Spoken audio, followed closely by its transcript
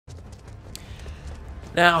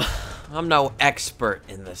Now, I'm no expert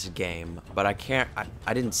in this game, but I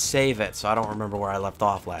didn't save it, so I don't remember where I left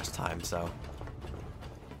off last time, so.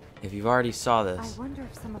 If you've already saw this. I wonder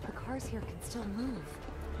if some of the cars here can still move.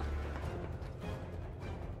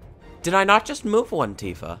 Did I not just move one,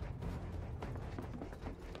 Tifa?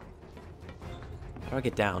 How do I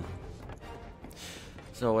get down?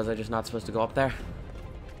 So was I just not supposed to go up there?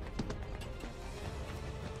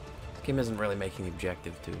 This game isn't really making the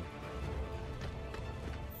objective to. Okay,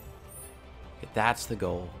 that's the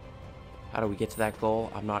goal. How do we get to that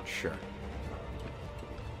goal? I'm not sure.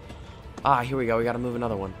 Ah, here we go. We gotta move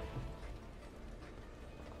another one.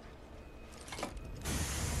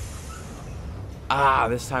 Ah,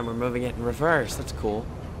 this time we're moving it in reverse. That's cool.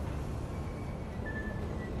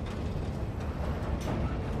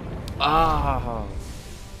 Oh.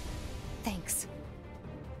 Thanks.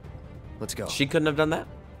 Let's go. She couldn't have done that?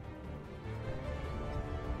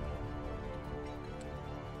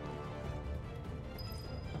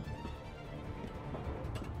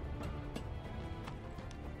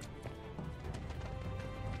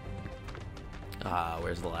 Ah,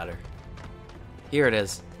 where's the ladder? Here it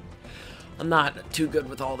is. I'm not too good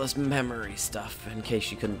with all this memory stuff, in case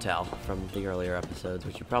you couldn't tell from the earlier episodes,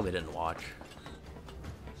 which you probably didn't watch.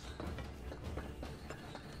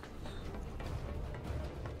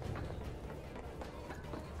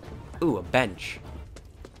 Ooh, a bench.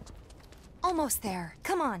 Almost there.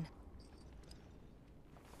 Come on.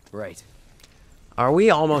 Right. Are we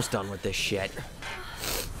almost done with this shit?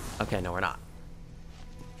 Okay, no, we're not.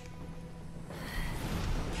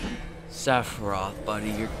 Sephiroth,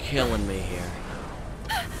 buddy, you're killing me here.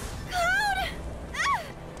 Cloud!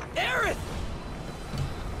 Aerith!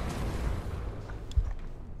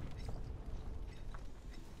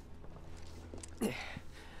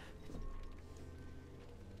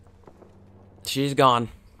 She's gone.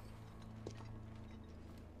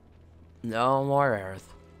 No more Aerith.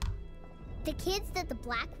 The kids that the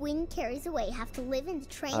Black Wing carries away have to live in the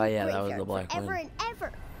train Oh, yeah, that was graveyard the Black forever Wing. and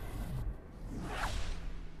ever.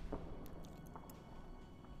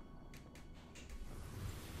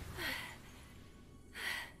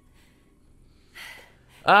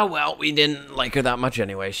 Ah, well, we didn't like her that much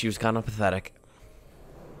anyway. She was kind of pathetic.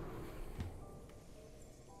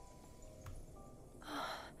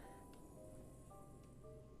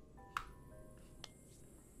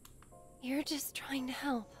 You're just trying to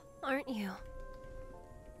help, aren't you?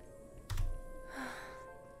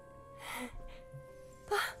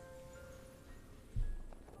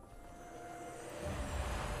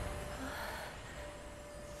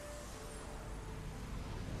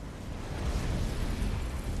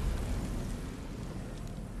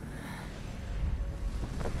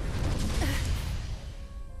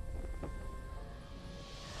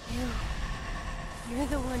 You're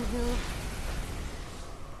the one who...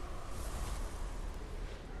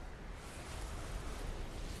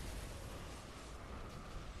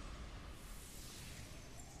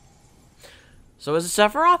 So is it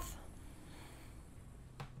Sephiroth?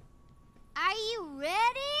 Are you ready?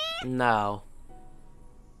 No.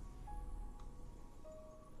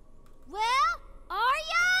 Well, are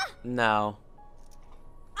ya? No.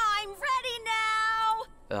 I'm ready now!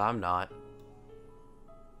 I'm not.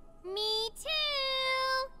 Me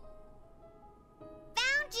too.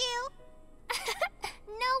 Found you.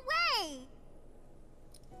 No way.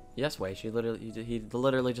 Yes, wait. He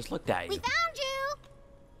literally just looked at We you. found you.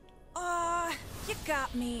 You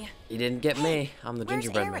got me. You didn't get me. I'm the where's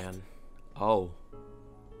gingerbread Aerith? man. Oh.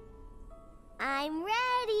 I'm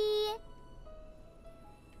ready.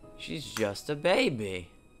 She's just a baby.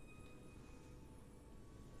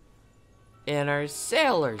 In her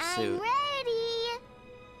sailor I'm suit. ready.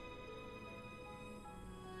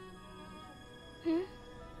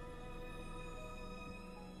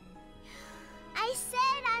 I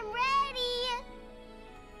said I'm ready.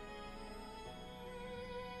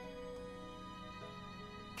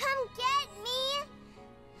 Come get me.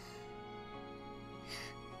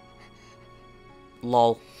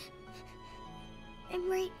 Lol. I'm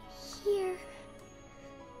right here.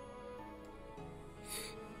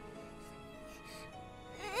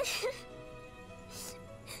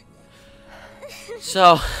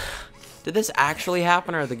 So, did this actually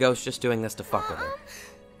happen, or are the ghosts just doing this to fuck with her?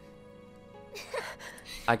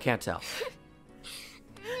 I can't tell.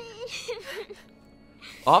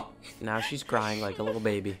 Oh, now she's crying like a little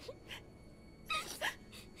baby.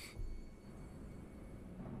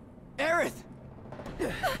 Aerith!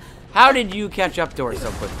 How did you catch up to her so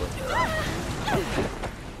quickly?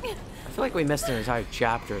 I feel like we missed an entire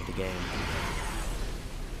chapter of the game.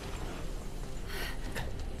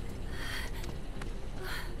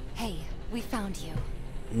 Hey, we found you.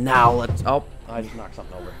 Now let's... Oh, I just knocked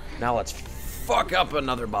something over. Now let's fuck up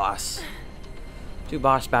another boss. 2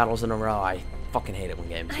 boss battles in a row. I fucking hate it when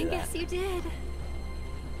games do that. I guess you did.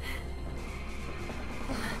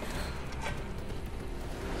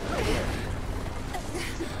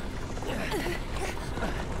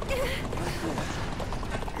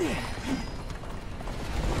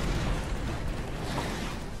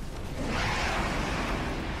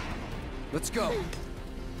 Let's go.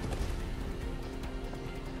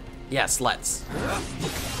 Yes, let's.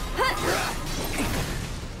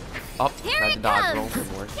 Oh, Here tried to it dodge comes. roll.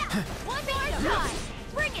 Didn't work. One more shot.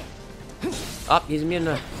 Bring it. Oh, he's immune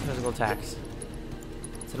to physical attacks.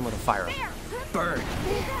 Let's hit him with a fire. Bird.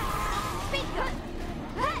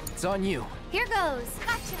 It's on you. Here goes.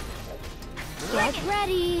 Gotcha. Get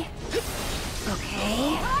ready.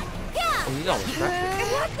 Okay. Yeah. Oh, he's all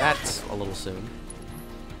distracted. That's a little soon.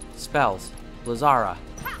 Spells. Blazara.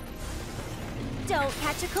 Don't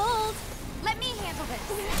catch a cold. Let me handle this.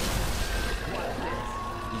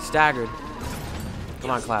 He's staggered.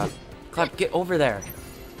 Come on, Cloud. Cloud, get over there.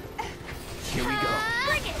 Here we go.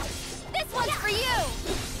 Bring it. This one's for you.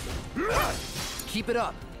 Keep it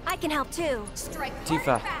up. I can help too. Strike.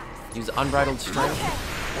 Tifa, use unbridled strength.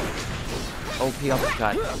 OP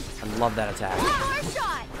uppercut. I love that attack. One more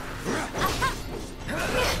shot.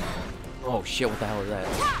 Oh shit, what the hell is that?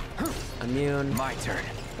 Immune. My turn.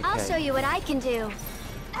 I'll Okay. show you what I can do.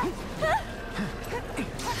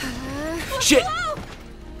 Shit!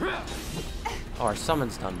 Oh, our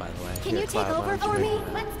summon's done, by the way. Can Here, you take Cloud, why over don't for you me?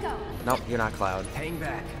 take- Let's go. Nope, you're not Cloud. Hang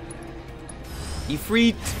back.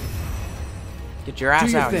 Ifrit! Get your ass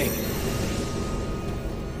Do your out thing. here.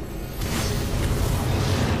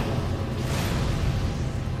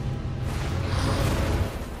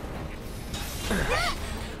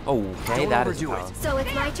 Okay, Don't that is overdo it. power. So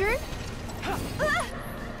it's my turn?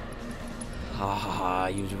 Haha,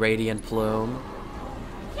 use Radiant Plume.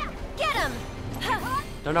 Yeah, get him!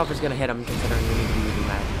 Don't know if it's gonna hit him, considering we need to be using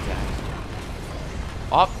magic attacks.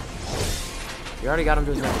 Oh! You already got him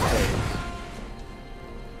to his next phase.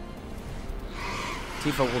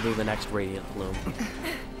 Tifa will do the next Radiant Plume.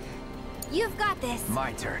 You've got this.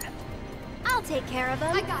 My turn. I'll take care of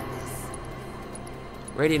him. I got this.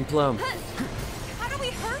 Radiant Plume. How do we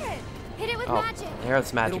hurt it? Hit it with Oh, magic.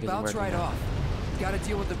 Aerith's magic It'll isn't bounce working. right now. off. Gotta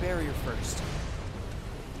deal with the barrier first.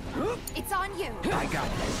 It's on you. I got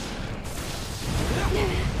this.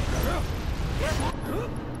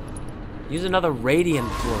 Use another Radiant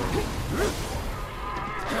Plume.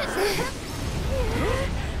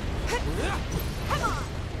 Come on.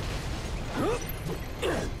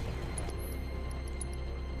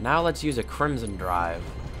 Now let's use a Crimson Drive.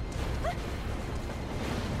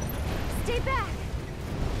 Stay back.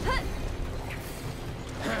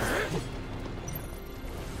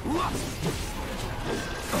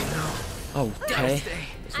 Okay.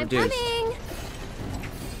 It's I'm reduced. coming.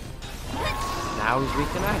 Now he's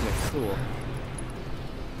weak to magic. Cool.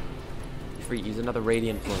 Free. Use another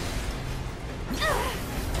Radiant Plume.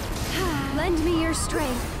 Lend me your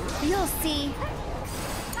strength. You'll see.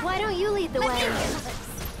 Why don't you lead the way?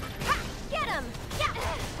 Get him.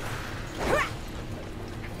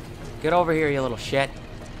 Get over here, you little shit.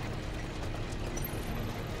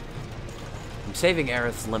 I'm saving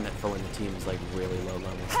Aerith's limit for when the team's like really low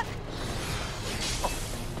level.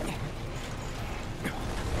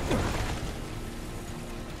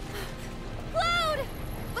 Cloud!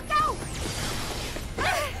 Look out!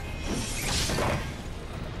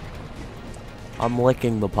 I'm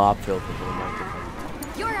licking the pop filter for the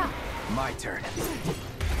microphone. You're up. My turn.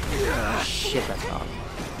 Shit, that's off.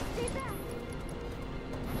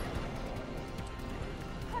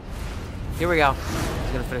 Here we go.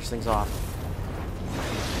 He's gonna finish things off.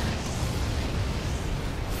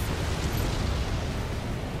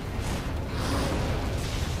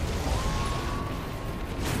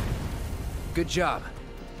 Good job.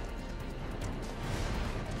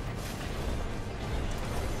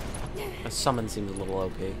 A summon seems a little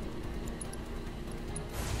OP.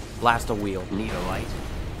 Blast a wheel. Need a light?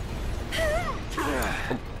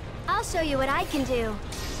 I'll show you what I can do.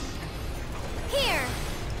 Here.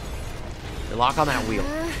 You lock on that wheel.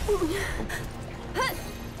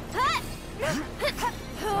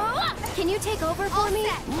 Can you take over for me?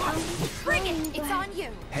 Bring it. It's on you.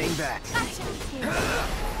 Hang back.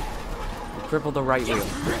 You crippled the right wheel.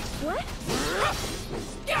 What?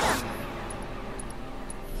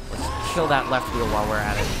 Kill that left wheel while we're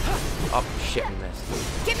at it. Oh, shit, we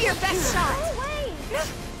missed. Give me your best shot.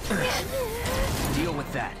 Deal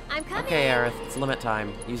with that. I'm coming. Okay, Aerith, it's limit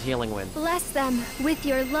time. Use Healing Wind. Bless them with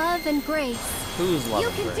your love and grace. Who's You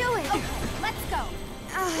loving can Grace? do it. Okay, let's go.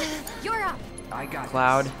 You're up. I got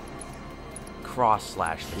Cloud. Cross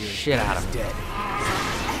slash the shit out of him. dead.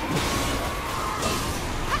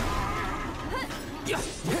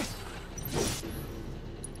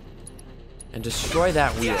 And destroy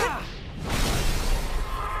that wheel.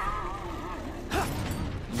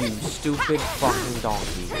 You stupid fucking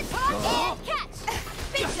donkey.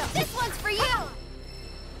 Catch! This one's for you!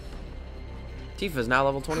 Tifa's now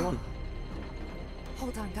level 21.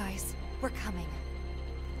 Hold on, guys. We're coming.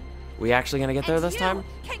 We actually gonna get there this time?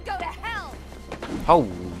 Can go to hell! Holy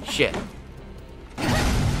shit.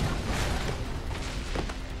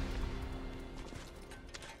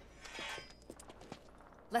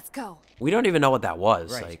 Let's go. We don't even know what that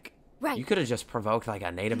was. Right. Like, Right. you could have just provoked like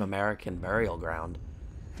a Native American burial ground.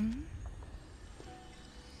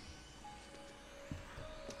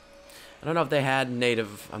 I don't know if they had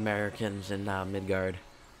Native Americans in Midgard.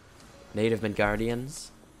 Native Midgardians.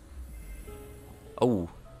 Oh,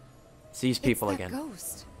 it's these people It's that again.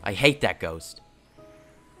 Ghost. I hate that ghost.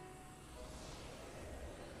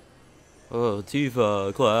 Oh,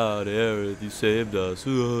 Tifa, Cloud, Aerith, you saved us.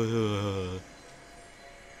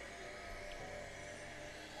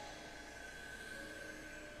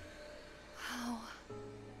 How?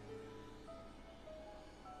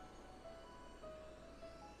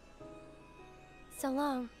 So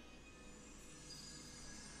long.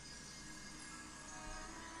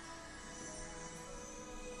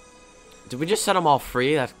 Did we just set them all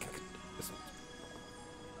free? That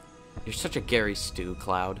you're such a Gary Stew,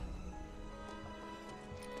 Cloud.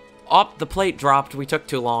 Oh, the plate dropped. We took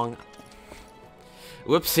too long.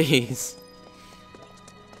 Whoopsies.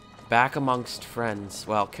 Back amongst friends.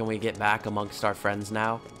 Well, can we get back amongst our friends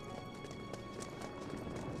now?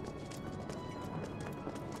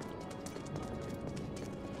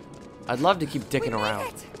 I'd love to keep dicking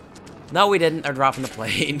around. No, we didn't. They're dropping the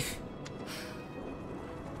plate.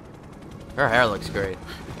 Her hair looks great.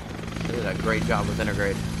 They did a great job with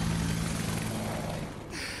Intergrade.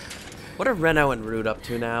 What are Reno and Rude up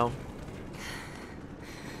to now?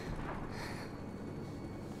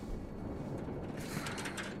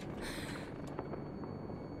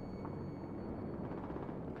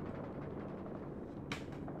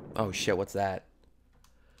 Oh shit, what's that?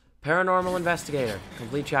 Paranormal Investigator.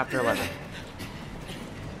 Complete Chapter 11.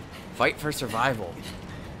 Fight for survival.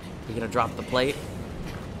 You gonna drop the plate?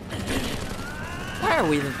 Why are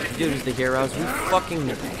we the dudes the heroes? We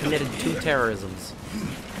fucking committed 2 terrorisms.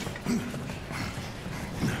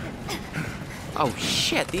 Oh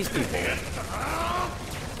shit, these people.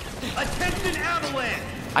 Attention, Avalanche!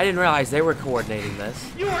 I didn't realize they were coordinating this.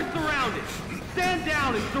 You are surrounded! Stand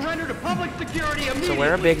down and surrender to public security immediately! So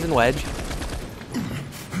where are Biggs and Wedge?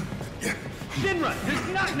 Shinra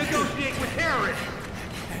does not negotiate with terrorists!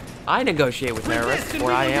 I negotiate with terrorists, Resist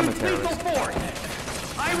or and I we will am a use lethal terrorist.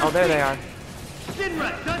 force. I Oh, there they are. repeat,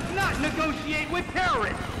 Shinra does not negotiate with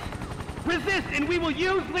terrorists! Resist and we will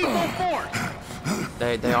use lethal force!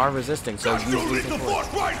 They are resisting, so use lethal force.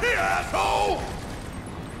 right here, asshole!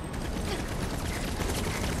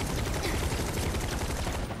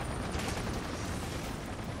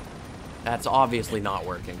 That's obviously not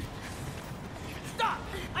working. Stop!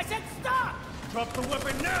 I said stop! Drop the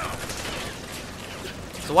weapon now!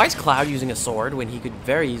 So why is Cloud using a sword when he could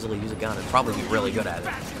very easily use a gun and probably be really good at it?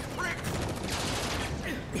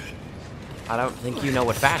 I don't think you know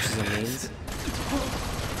what fascism means.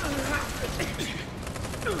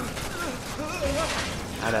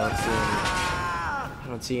 I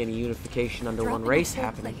don't see any unification under one Dropping race the whole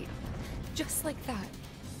happening. plate. Just like that.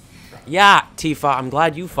 Yeah, Tifa, I'm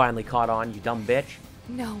glad you finally caught on, you dumb bitch.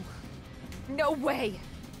 No. No way.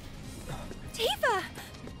 Tifa!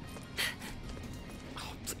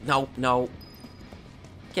 No, no.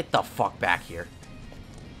 Get the fuck back here.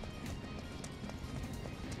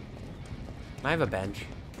 Can I have a bench?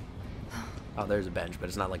 Oh, there's a bench, but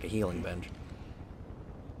it's not like a healing bench.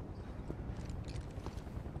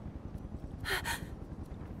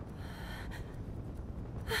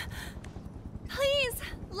 Please,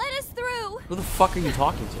 let us through! Who the fuck are you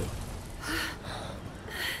talking to?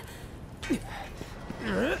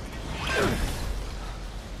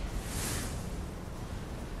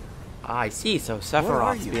 I see, so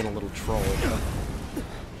Sephiroth's being a little troll.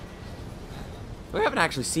 We haven't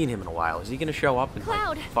actually seen him in a while. Is he gonna show up and like,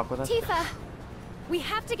 Cloud! fuck with us? Tifa! We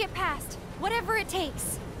have to get past, whatever it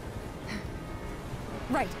takes.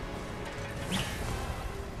 Right.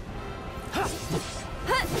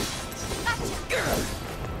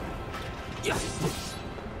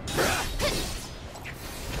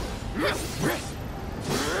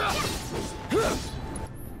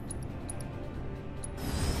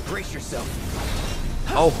 Brace yourself.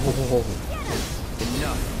 Oh,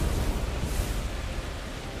 Enough.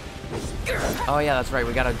 Oh yeah, that's right.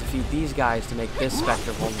 We gotta defeat these guys to make this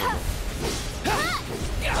Spectre vulnerable.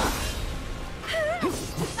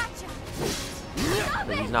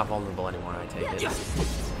 But he's not vulnerable anymore, I take it.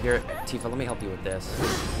 Here, Tifa, let me help you with this.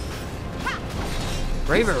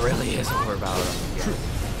 Braver really is what we're about.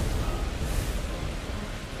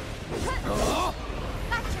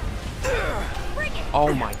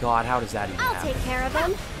 Oh my god, how does that even I'll happen? take care of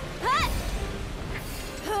him.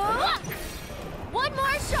 One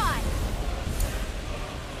more shot.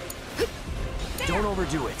 Don't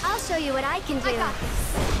overdo it. I'll show you what I can do.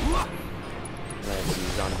 Let's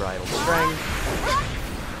use unbridled strength.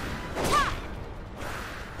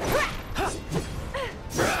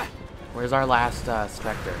 Where's our last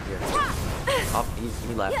Spectre here? Oh,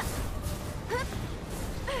 he left.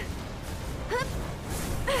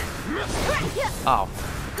 Oh.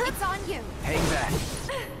 It's on you. Hang back.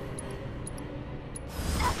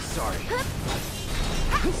 Sorry.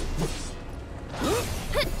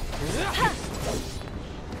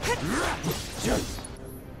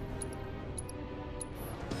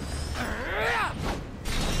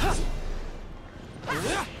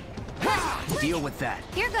 Deal with that.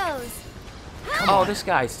 Here goes. Oh, this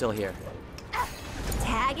guy's still here.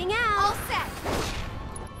 Tagging out. All set.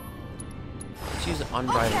 Let's use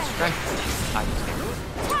unbridled strength. I just can't.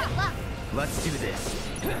 Let's do this.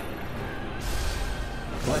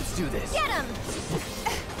 Let's do this. Get him.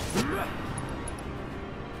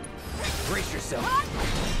 Brace yourself.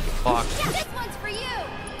 Fuck. This one's for you.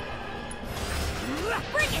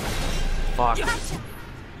 Bring it. Fuck.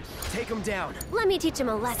 Take him down. Let me teach him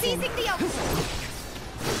a lesson. Seizing the open.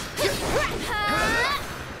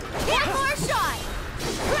 One more shot.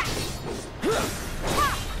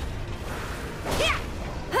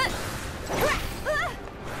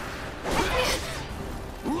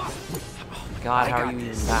 God, I how are got you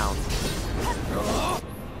even this. bound? How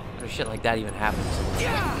does shit like that even happen to someone?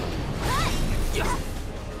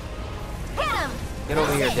 Hit him. Get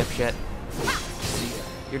over here, dipshit.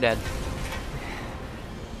 You're dead.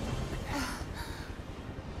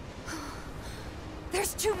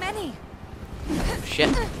 There's too many.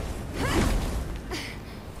 Shit.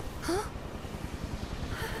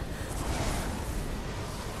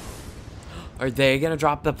 Are they gonna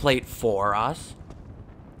drop the plate for us?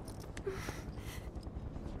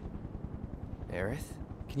 Aerith?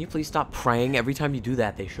 Can you please stop praying? Every time you do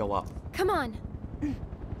that, they show up. Come on.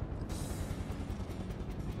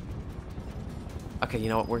 Okay, you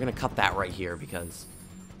know what? We're gonna cut that right here because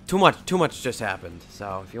too much just happened.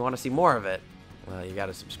 So if you want to see more of it, well, you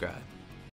gotta subscribe.